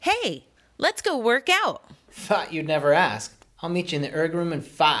Hey, let's go work out. Thought you'd never ask. I'll meet you in the erg room in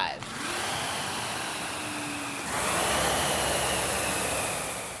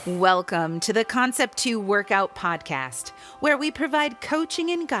 5. Welcome to the Concept 2 Workout Podcast, where we provide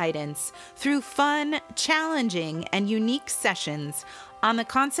coaching and guidance through fun, challenging, and unique sessions on the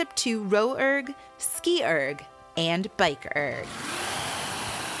Concept 2 row erg, ski erg, and bike erg.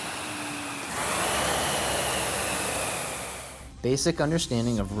 Basic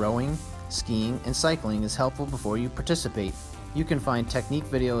understanding of rowing, skiing, and cycling is helpful before you participate. You can find technique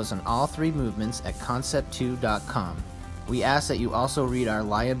videos on all 3 movements at concept2.com. We ask that you also read our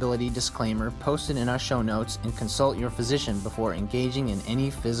liability disclaimer posted in our show notes and consult your physician before engaging in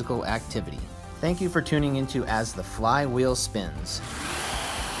any physical activity. Thank you for tuning into As the Flywheel Spins.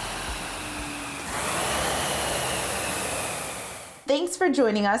 Thanks for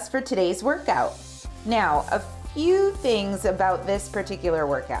joining us for today's workout. Now, a few things about this particular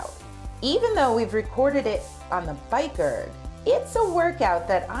workout. Even though we've recorded it on the bike erg, it's a workout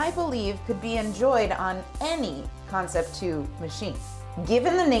that I believe could be enjoyed on any Concept 2 machine.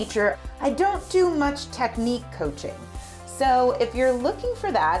 Given the nature, I don't do much technique coaching. So if you're looking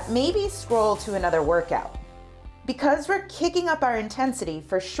for that, maybe scroll to another workout. Because we're kicking up our intensity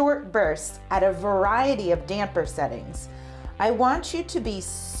for short bursts at a variety of damper settings, I want you to be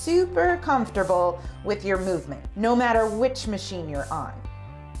super comfortable with your movement, no matter which machine you're on.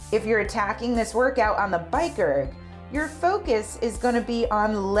 If you're attacking this workout on the bike erg, your focus is going to be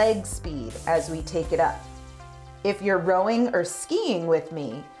on leg speed as we take it up. If you're rowing or skiing with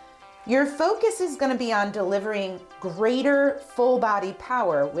me, your focus is going to be on delivering greater full body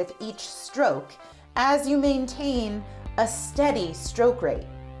power with each stroke as you maintain a steady stroke rate.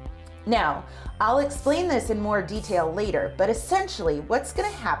 Now, I'll explain this in more detail later, but essentially what's going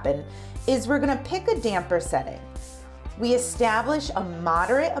to happen is we're going to pick a damper setting. We establish a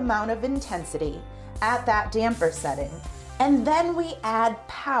moderate amount of intensity at that damper setting, and then we add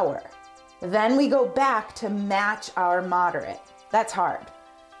power. Then we go back to match our moderate. That's hard.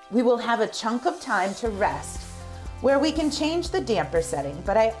 We will have a chunk of time to rest where we can change the damper setting,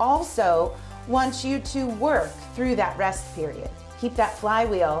 but I also want you to work through that rest period. Keep that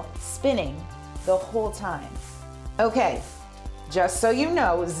flywheel spinning the whole time. Okay, just so you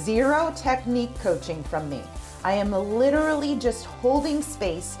know, 0 technique coaching from me. I am literally just holding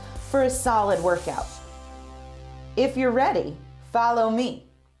space for a solid workout. If you're ready, follow me.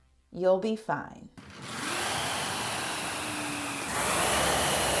 You'll be fine.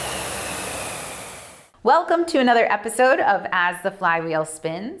 Welcome to another episode of As the Flywheel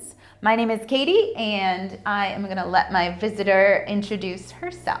Spins. My name is Katie, and I am going to let my visitor introduce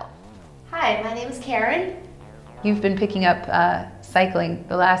herself. Hi, my name is Karen. You've been picking up cycling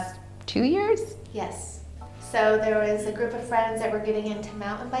the last 2 years? Yes. So there was a group of friends that were getting into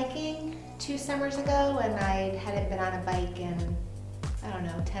mountain biking 2 summers ago, and I hadn't been on a bike in,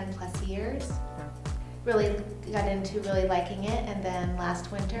 10 plus years. Really got into really liking it, and then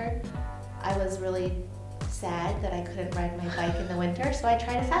last winter I was really sad that I couldn't ride my bike in the winter, so I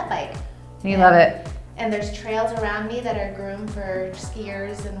tried a fat bike. You love it. And there's trails around me that are groomed for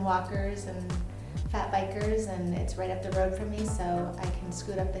skiers and walkers and fat bikers, and it's right up the road from me, so I can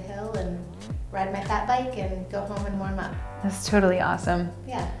scoot up the hill and ride my fat bike and go home and warm up. That's totally awesome.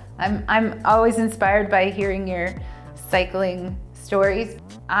 Yeah. I'm always inspired by hearing your cycling stories.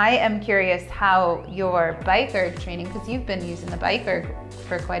 I am curious how your bike erg training, because you've been using the bike erg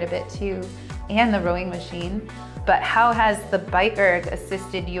for quite a bit too, and the rowing machine, but how has the bike erg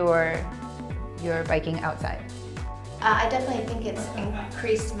assisted your biking outside? I definitely think it's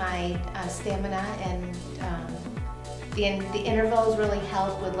increased my stamina, and the intervals really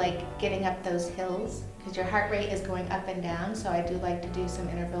help with getting up those hills, because your heart rate is going up and down, so I do like to do some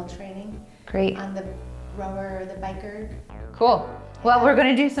interval training. Great. On the rower or the biker. Cool. Well, we're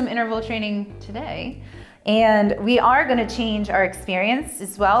going to do some interval training today, and we are going to change our experience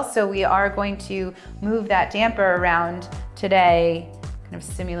as well. So we are going to move that damper around today, kind of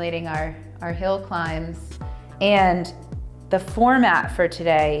simulating our hill climbs. And the format for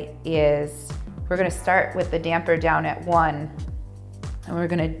today is we're going to start with the damper down at 1, and we're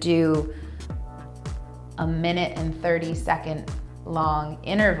going to do a 1 and 30 second long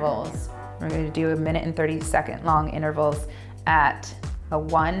intervals. We're going to do a 1 and 30 second long intervals at a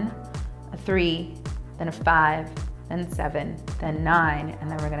 1, a 3, then a 5, then 7, then 9,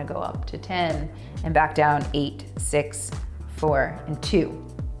 and then we're going to go up to 10 and back down 8, 6, 4, and 2.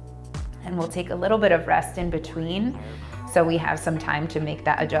 And we'll take a little bit of rest in between, so we have some time to make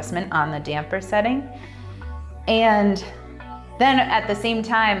that adjustment on the damper setting. And then at the same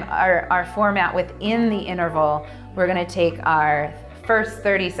time, our format within the interval, we're going to take our first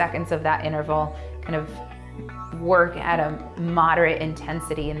 30 seconds of that interval, kind of work at a moderate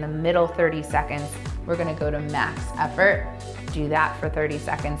intensity. In the middle 30 seconds, we're gonna go to max effort, do that for 30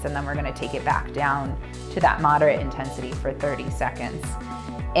 seconds, and then we're gonna take it back down to that moderate intensity for 30 seconds.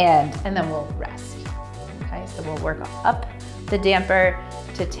 And then we'll rest, okay? So we'll work up the damper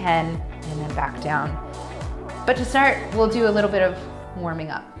to 10 and then back down. But to start, we'll do a little bit of warming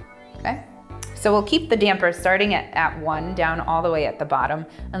up, okay? So we'll keep the damper starting at 1 down all the way at the bottom,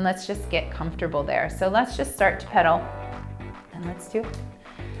 and let's just get comfortable there. So let's just start to pedal, and let's do it.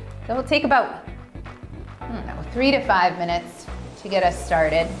 So we'll take about, 3 to 5 minutes to get us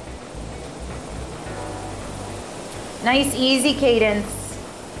started. Nice easy cadence.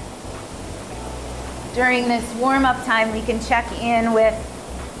 During this warm-up time, we can check in with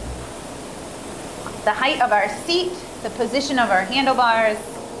the height of our seat, the position of our handlebars,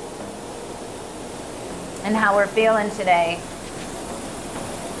 and how we're feeling today.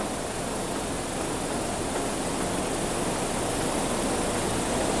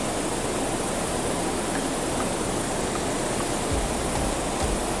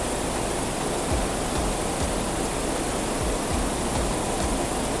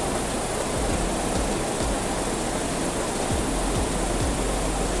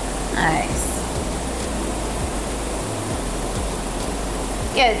 Nice.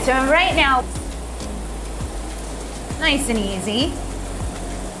 Good, so right now, nice and easy.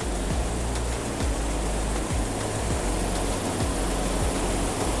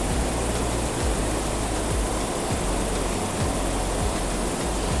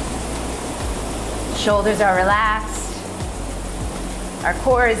 Shoulders are relaxed. Our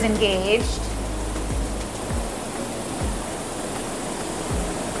core is engaged.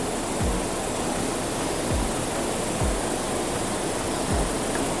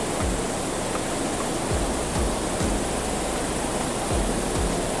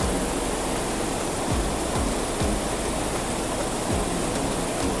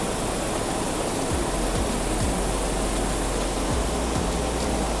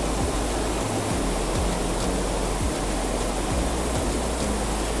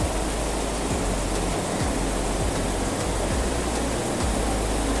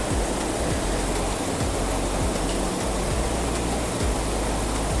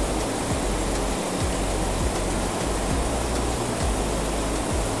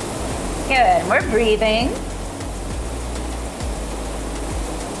 Good, we're breathing.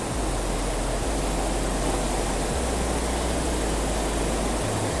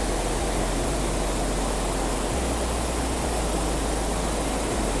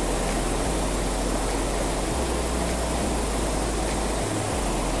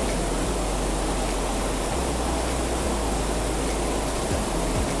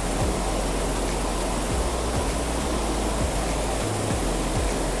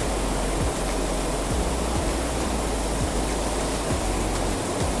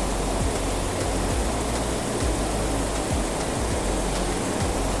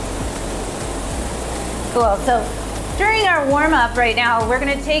 Cool, so during our warm-up right now, we're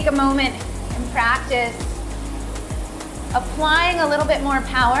gonna take a moment and practice applying a little bit more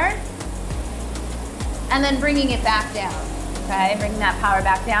power and then bringing it back down, okay? Bringing that power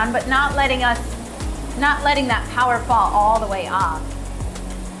back down, but not letting that power fall all the way off.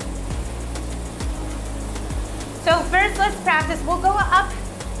 So first, let's practice. We'll go up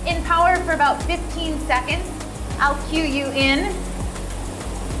in power for about 15 seconds. I'll cue you in.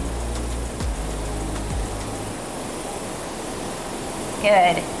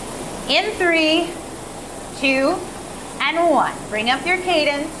 Good. In 3, 2, and 1. Bring up your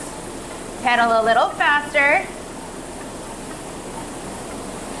cadence. Pedal a little faster.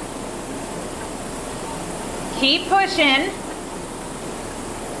 Keep pushing.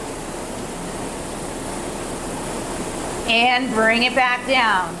 And bring it back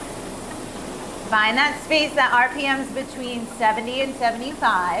down. Find that space, that RPMs between 70 and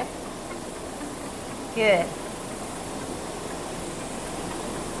 75. Good.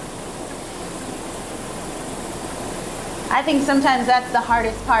 I think sometimes that's the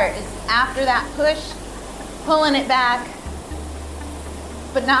hardest part, is after that push, pulling it back,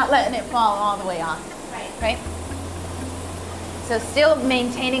 but not letting it fall all the way off, right? So still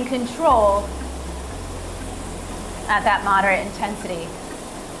maintaining control at that moderate intensity.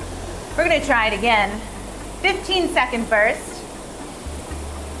 We're gonna try it again. 15-second burst.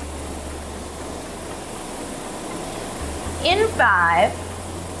 In 5,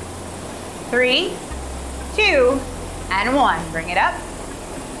 3, 2, and 1. Bring it up.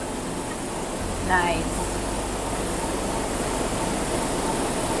 Nice.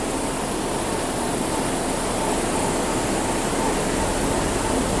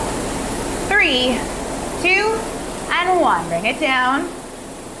 3, 2, and 1. Bring it down.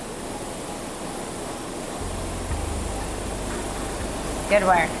 Good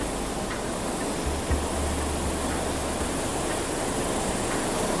work.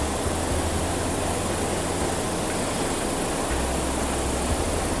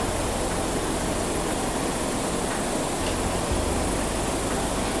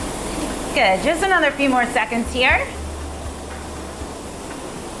 Good, just another few more seconds here.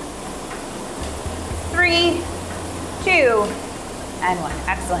 3, 2, and 1.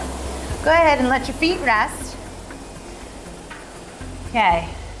 Excellent. Go ahead and let your feet rest. Okay,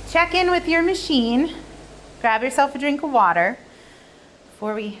 check in with your machine. Grab yourself a drink of water.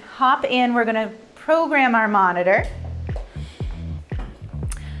 Before we hop in, we're gonna program our monitor.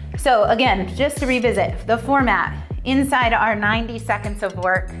 So again, just to revisit the format, inside our 90 seconds of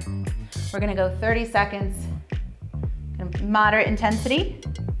work, we're gonna go 30 seconds, moderate intensity.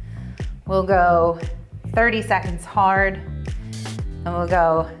 We'll go 30 seconds hard, and we'll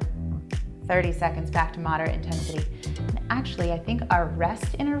go 30 seconds back to moderate intensity. And actually, I think our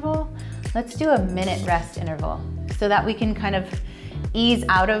rest interval, let's do a minute rest interval so that we can kind of ease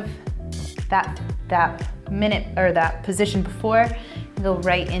out of that minute or that position before and go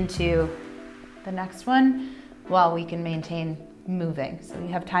right into the next one while we can maintain moving. So you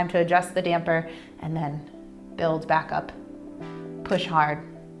have time to adjust the damper and then build back up, push hard,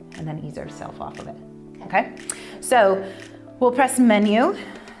 and then ease ourselves off of it. Okay? So we'll press menu,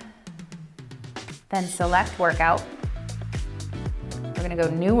 then select workout. We're gonna go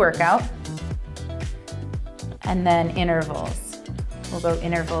new workout, and then intervals. We'll go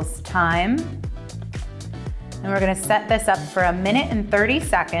intervals time, and we're gonna set this up for a minute and 30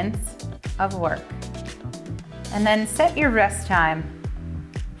 seconds of work. And then set your rest time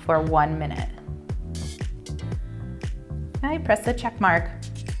for 1 minute. Okay, press the check mark.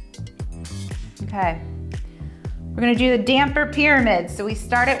 Okay, we're gonna do the damper pyramid. So we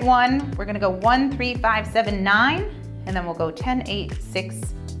start at 1, we're gonna go 1, 3, 5, 7, 9, and then we'll go 10, 8, 6,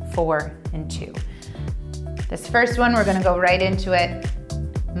 4, and 2. This first one, we're gonna go right into it.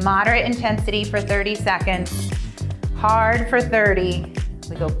 Moderate intensity for 30 seconds, hard for 30.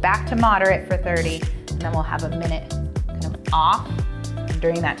 We go back to moderate for 30, and then we'll have a minute kind of off. And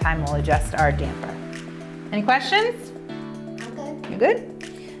during that time, we'll adjust our damper. Any questions? I'm good. You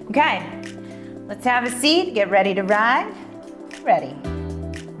good? Okay, let's have a seat, get ready to ride. Ready,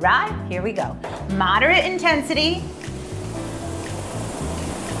 ride, here we go. Moderate intensity.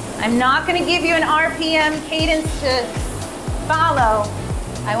 I'm not gonna give you an RPM cadence to follow.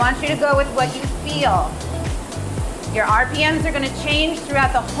 I want you to go with what you feel. Your RPMs are gonna change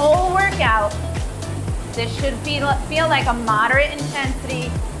throughout the whole workout. This should feel like a moderate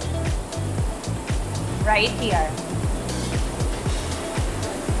intensity right here.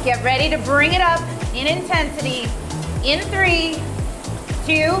 Get ready to bring it up in intensity in 3,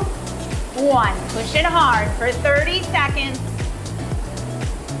 2, 1. Push it hard for 30 seconds.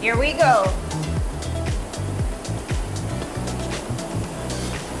 Here we go.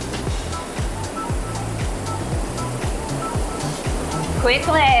 Quick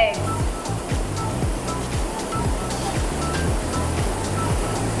legs.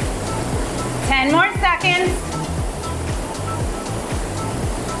 Ten more seconds.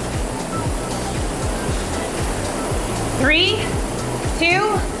 3, 2,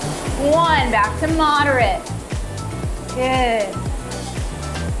 1. Back to moderate. Good.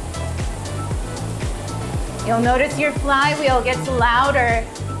 You'll notice your flywheel gets louder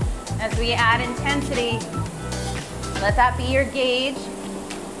as we add intensity. Let that be your gauge.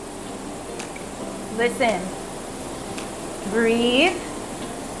 Listen. Breathe.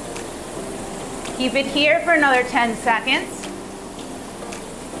 Keep it here for another 10 seconds.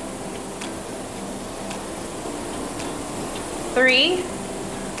 3,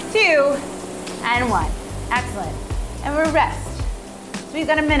 2, and 1. Excellent. And we'll rest. So we've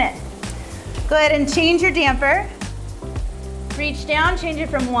got a minute. Go ahead and change your damper. Reach down, change it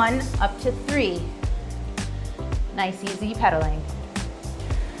from 1 up to 3. Nice, easy pedaling.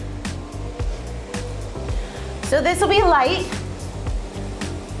 So this will be light.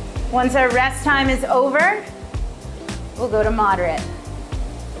 Once our rest time is over, we'll go to moderate.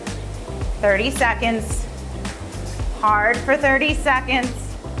 30 seconds. Hard for 30 seconds.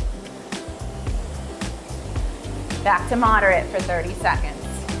 Back to moderate for 30 seconds.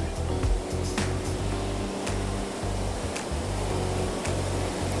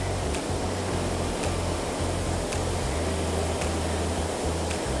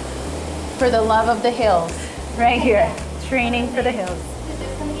 For the love of the hills, right here. Training for the hills.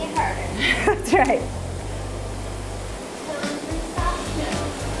 It's gonna get harder. That's right.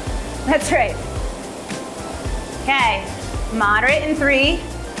 That's right. Okay, moderate in 3,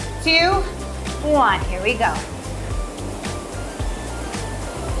 2, 1. Here we go.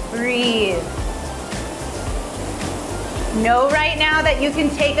 Breathe. Know right now that you can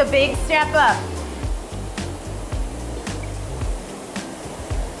take a big step up.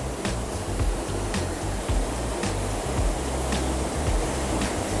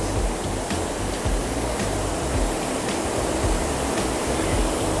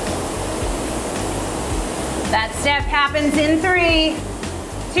 That step happens in 3,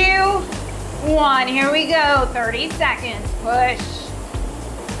 2, 1. Here we go. 30 seconds. Push.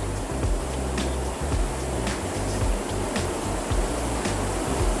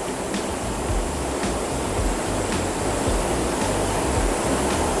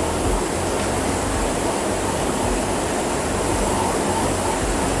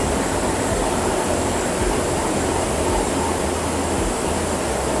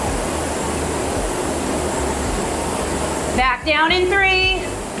 Back down in 3,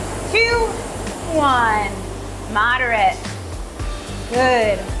 2, 1. Moderate.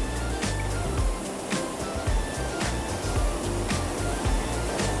 Good.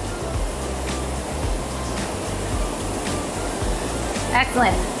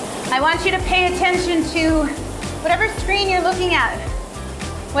 Excellent. I want you to pay attention to whatever screen you're looking at,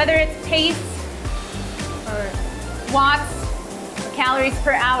 whether it's pace or watts or calories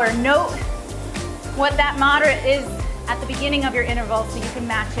per hour. Note what that moderate is at the beginning of your interval so you can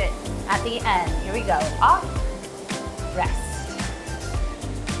match it at the end. Here we go. Off, rest.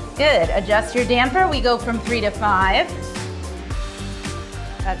 Good. Adjust your damper. We go from 3 to 5.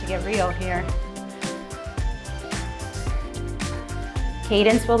 About to get real here.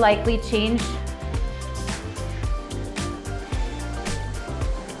 Cadence will likely change.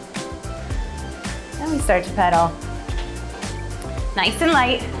 Then we start to pedal. Nice and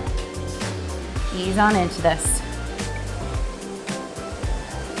light. Ease on into this.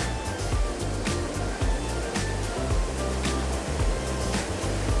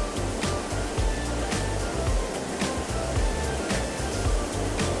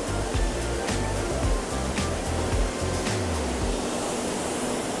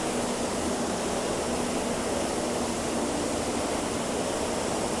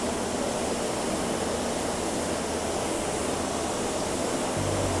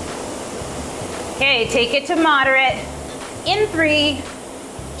 Okay, take it to moderate in 3,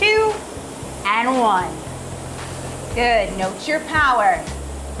 2, and 1. Good, note your power.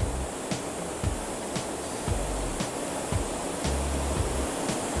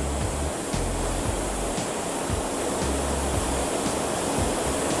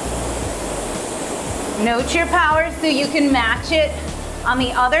 Note your power so you can match it on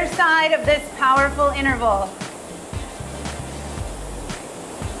the other side of this powerful interval.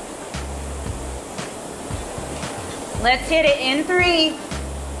 Let's hit it in 3,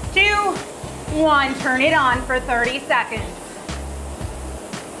 2, 1. Turn it on for 30 seconds.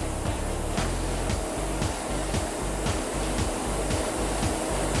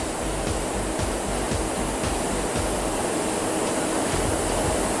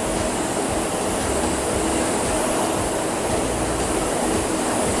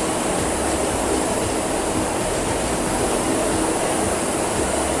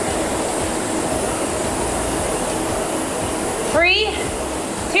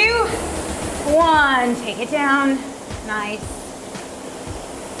 Take it down. Nice.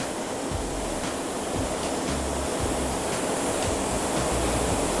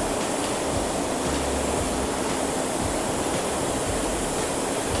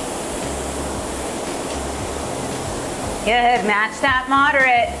 Good. Match that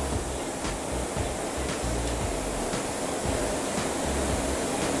moderate.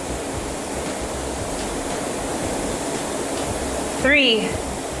 Three,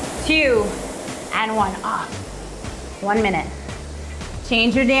 2, and 1 off. 1 minute.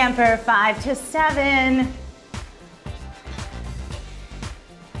 Change your damper, 5 to 7.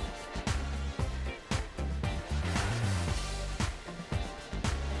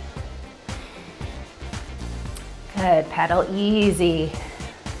 Good, pedal easy.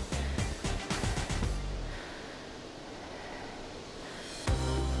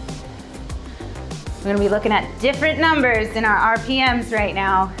 We're gonna be looking at different numbers in our RPMs right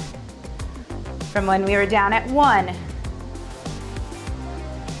now from when we were down at 1.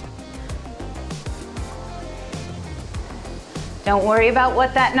 Don't worry about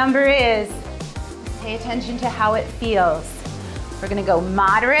what that number is. Pay attention to how it feels. We're gonna go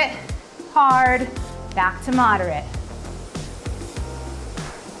moderate, hard, back to moderate.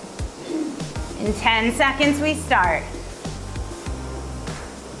 In 10 seconds we start.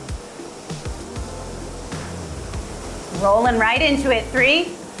 Rolling right into it. 3,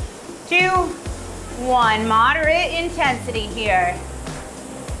 2, 1. Moderate intensity here.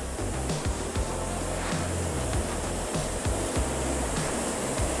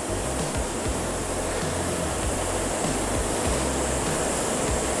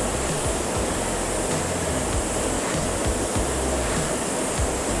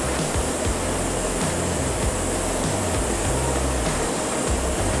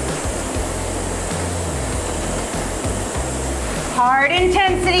 Hard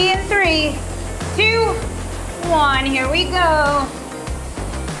intensity in 3, 2, 1. Here we go.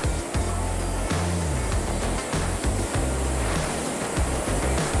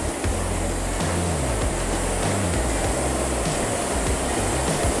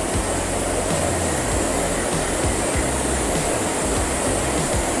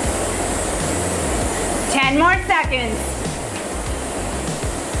 More seconds.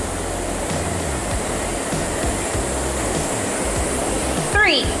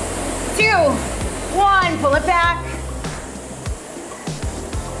 3, 2, 1. Pull it back.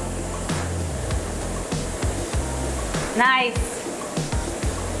 Nice.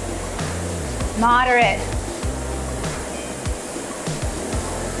 Moderate.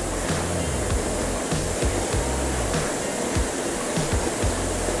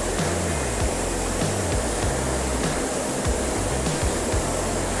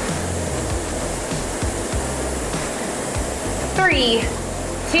 Three,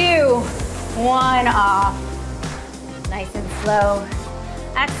 2, 1, off. Nice and slow.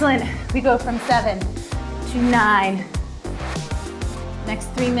 Excellent. We go from 7 to 9. Next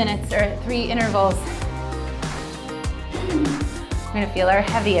 3 minutes, or 3 intervals. We're gonna feel our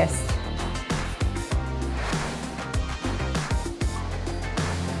heaviest.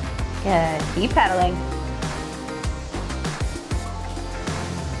 Good, keep pedaling.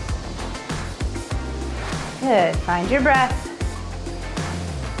 Good, find your breath.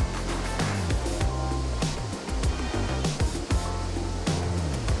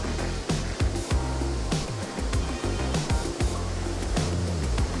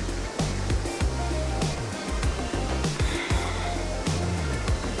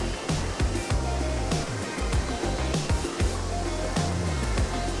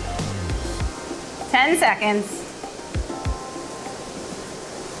 Seconds.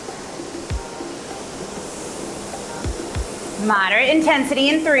 Moderate intensity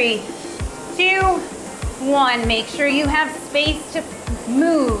in 3, 2, 1. Make sure you have space to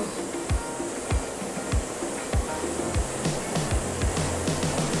move.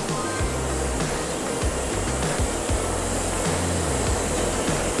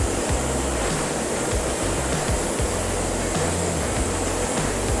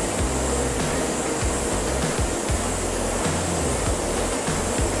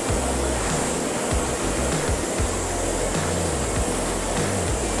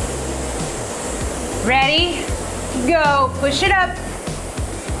 Ready, go, push it up.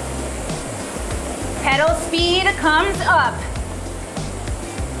 Pedal speed comes up.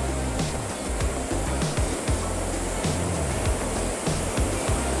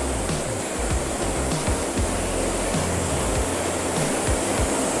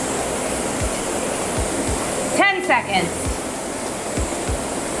 Seconds.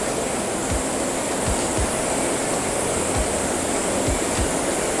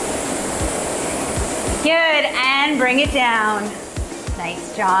 Good, and bring it down.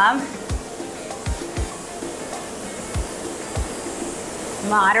 Nice job.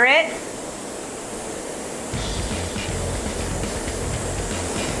 Moderate.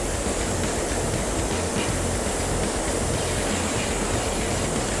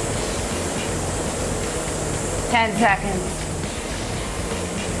 Ten seconds.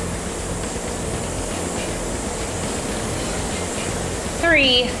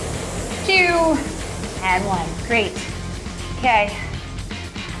 Three, 2, and 1. Great. Okay,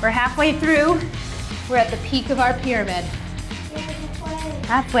 we're halfway through. We're at the peak of our pyramid.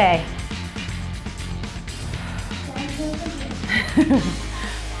 Halfway.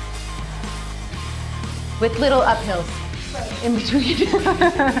 With little uphills in between.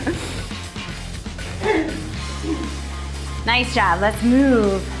 Nice job. Let's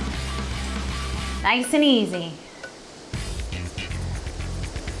move. Nice and easy.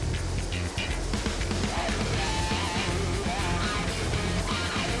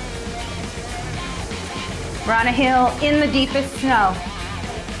 We're on a hill in the deepest snow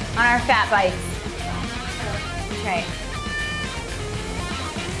on our fat bikes. Okay.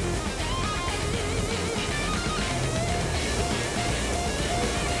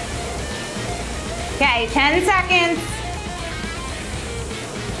 Okay, 10 seconds.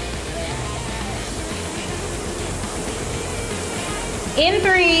 In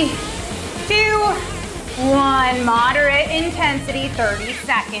 3, 2, 1. Moderate intensity, 30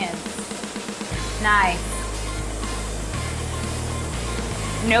 seconds. Nice.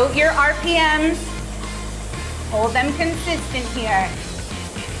 Note your RPMs. Hold them consistent here.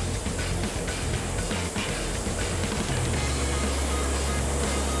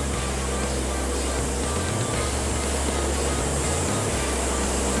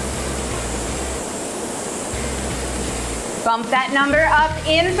 Bump that number up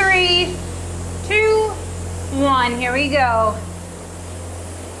in 3, 2, 1. Here we go.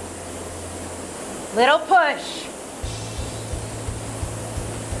 Little push.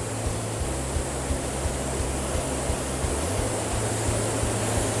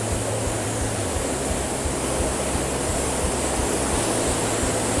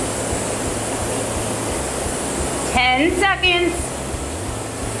 Seconds.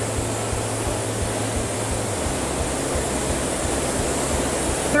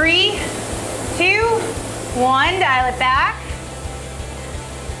 3, 2, 1. Dial it back.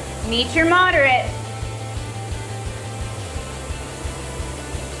 Meet your moderate.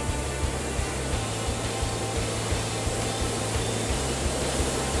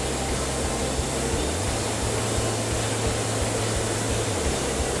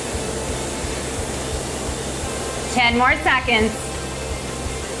 Ten more seconds.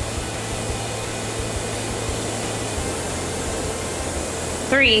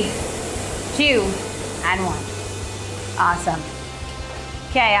 3, 2, and 1. Awesome.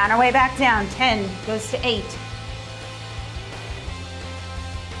 Okay, on our way back down. 10 goes to 8.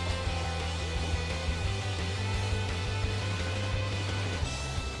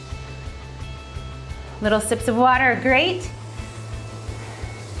 Little sips of water are great.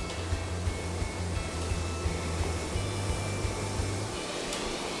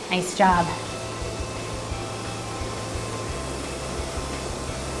 Nice job.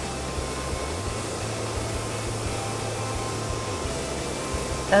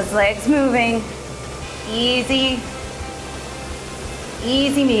 Those legs moving. Easy,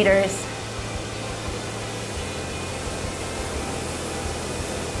 easy meters.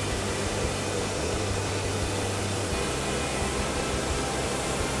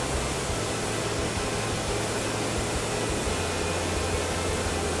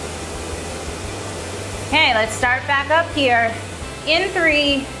 Okay, let's start back up here. In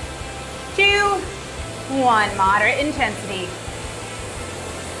 3, 2, 1. Moderate intensity.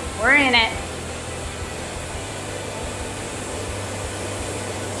 We're in it.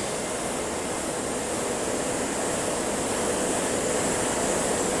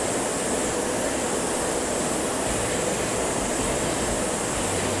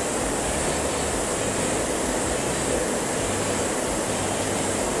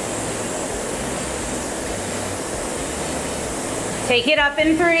 Take it up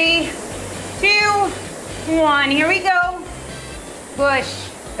in 3, 2, 1. Here we go. Push.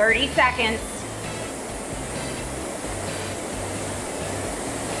 30 seconds.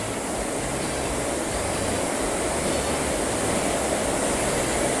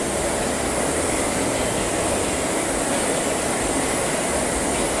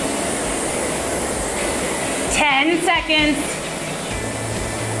 Seconds.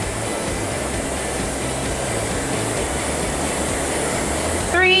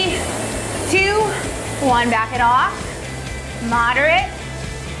 3, 2, 1. Back it off. Moderate.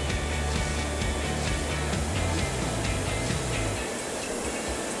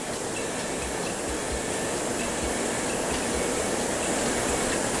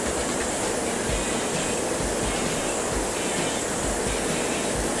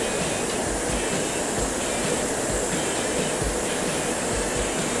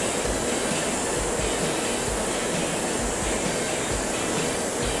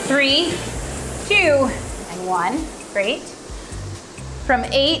 Three, 2, and 1. Great. From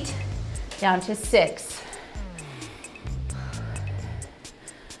 8 down to 6.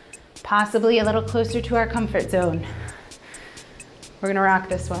 Possibly a little closer to our comfort zone. We're gonna rock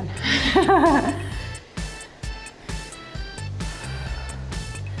this one.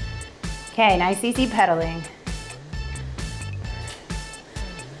 Okay, nice easy pedaling.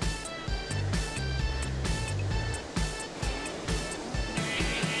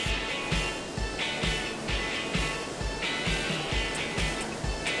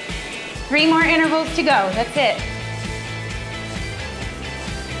 Three more intervals to go, that's it.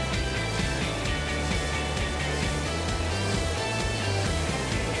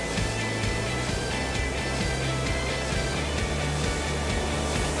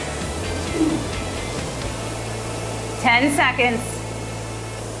 Ten seconds.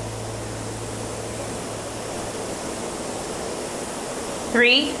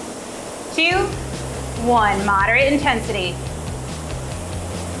 3, 2, 1. Moderate intensity.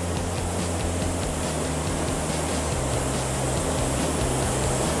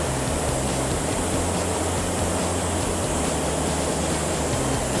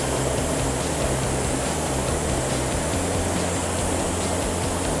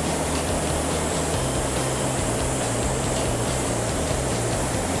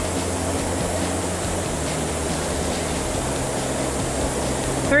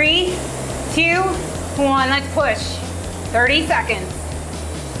 Three, 2, 1, let's push. 30 seconds.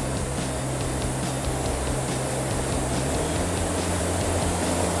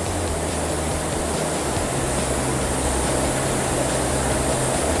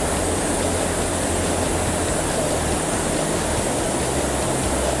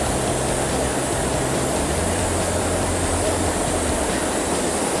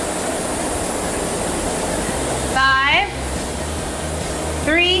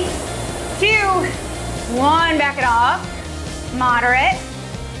 One, back it off. Moderate.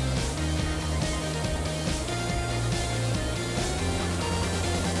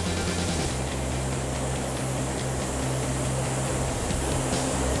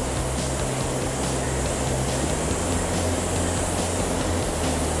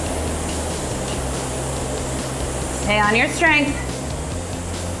 Stay on your strength.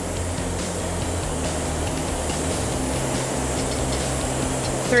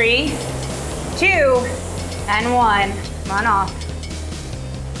 Three, 2, and 1. Come on off.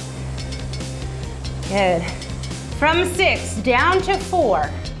 Good. From 6 down to 4.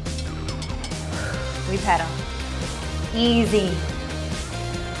 We pedal. Easy.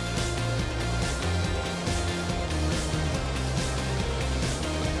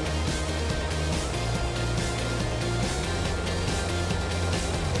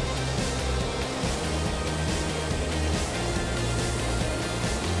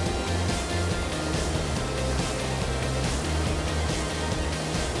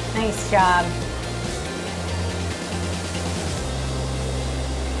 Nice job.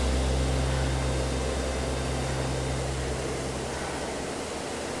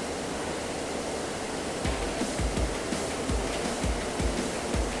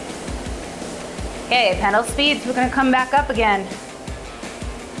 Okay, pedal speeds, we're gonna come back up again.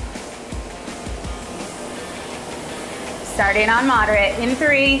 Starting on moderate in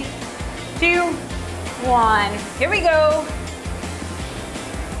 3, 2, 1. Here we go.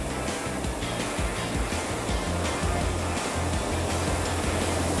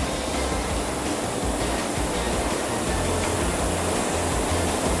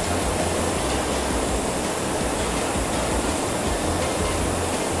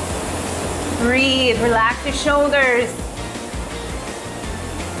 Breathe, relax your shoulders.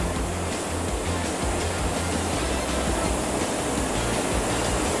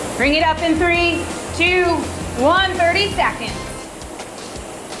 Bring it up in 3, 2, 1, 30 seconds.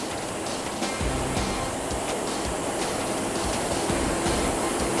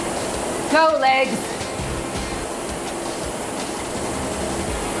 Go, legs.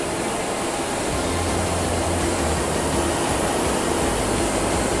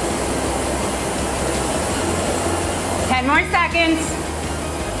 More seconds.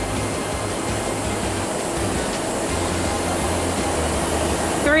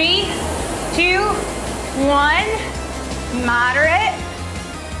 3, 2, 1. Moderate.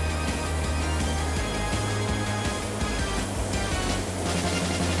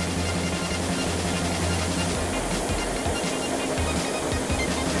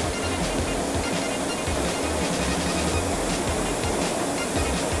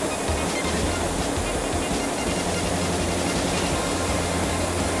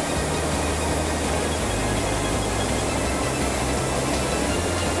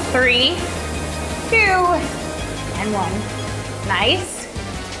 Three, 2, and 1. Nice.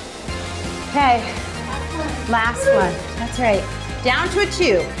 Okay, last one. That's right. Down to a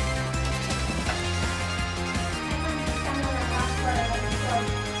 2.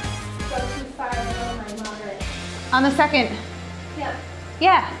 On the second. Yeah.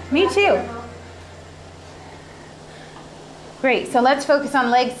 Yeah, me too. Great, so let's focus on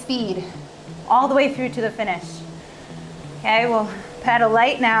leg speed all the way through to the finish. Okay, we'll pedal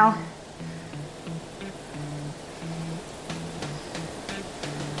light now.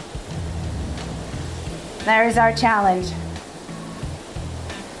 There's our challenge.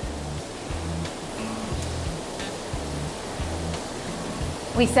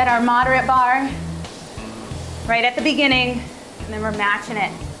 We set our moderate bar right at the beginning, and then we're matching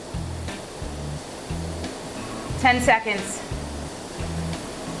it. 10 seconds.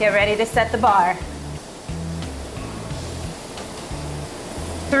 Get ready to set the bar.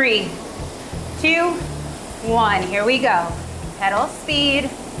 3, 2, 1. Here we go. Pedal speed.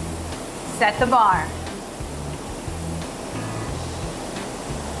 Set the bar.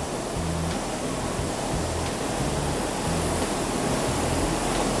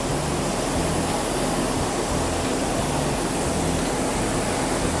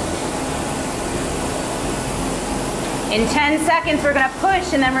 In 10 seconds, we're gonna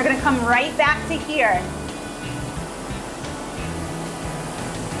push and then we're gonna come right back to here.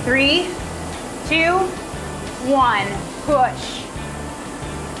 3, 2, 1, push.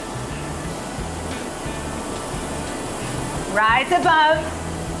 Rise above.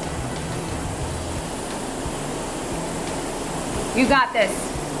 You got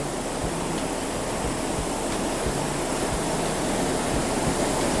this.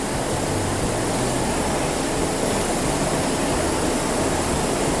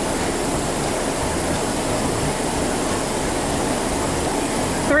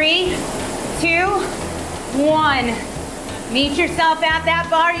 3, 2, 1. Meet yourself at that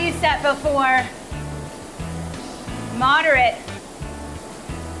bar you set before. Moderate.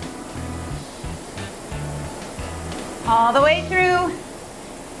 All the way through.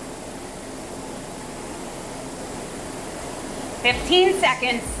 15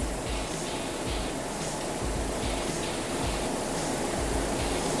 seconds.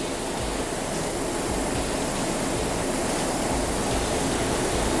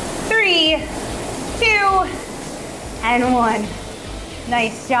 Three, 2, and 1.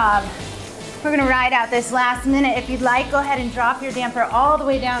 Nice job. We're gonna ride out this last minute. If you'd like, go ahead and drop your damper all the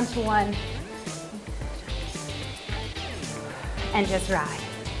way down to 1. And just ride.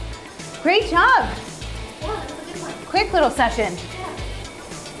 Great job. Yeah, that was a good one. Quick little session.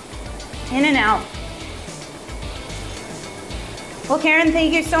 Yeah. In and out. Well, Karen,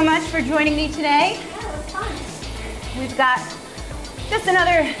 thank you so much for joining me today. Yeah, it was fun. We've got just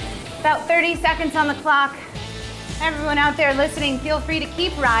another about 30 seconds on the clock. Everyone out there listening, feel free to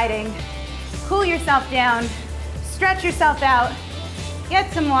keep riding. Cool yourself down, stretch yourself out,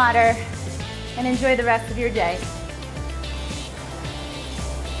 get some water, and enjoy the rest of your day.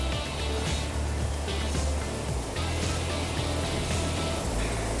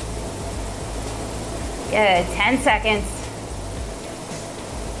 Good, 10 seconds.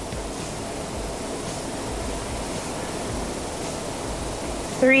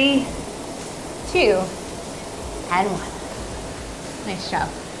 3, 2, and 1. Nice job.